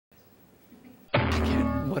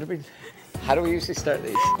How do we usually start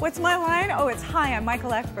these? What's my line? Oh, it's hi, I'm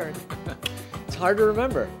Michael Eckford. It's hard to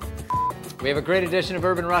remember. We have a great edition of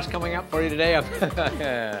Urban Rush coming up for you today.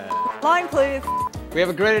 Line, please. We have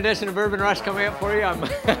a great edition of Urban Rush coming up for you.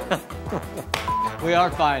 We are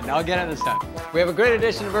fine. I'll get it this time. We have a great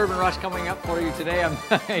edition of Urban Rush coming up for you today.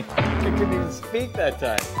 I couldn't even speak that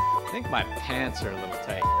time. I think my pants are a little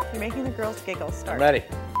tight. You're making the girls giggle. Start. I'm ready.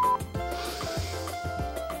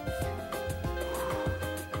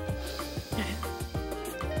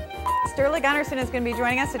 Sturla Gunnarsson is going to be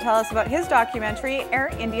joining us to tell us about his documentary, Air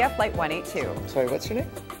India Flight 182. Sorry, what's your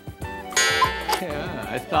name? Yeah,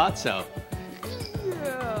 I thought so.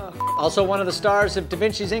 Yeah. Also, one of the stars of Da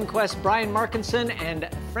Vinci's Inquest, Brian Markinson, and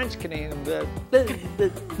French-Canadian...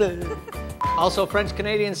 also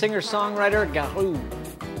French-Canadian singer-songwriter, Garou.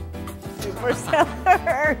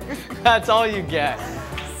 Superseller! That's all you get.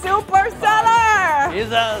 Superseller!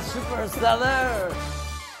 He's a superseller!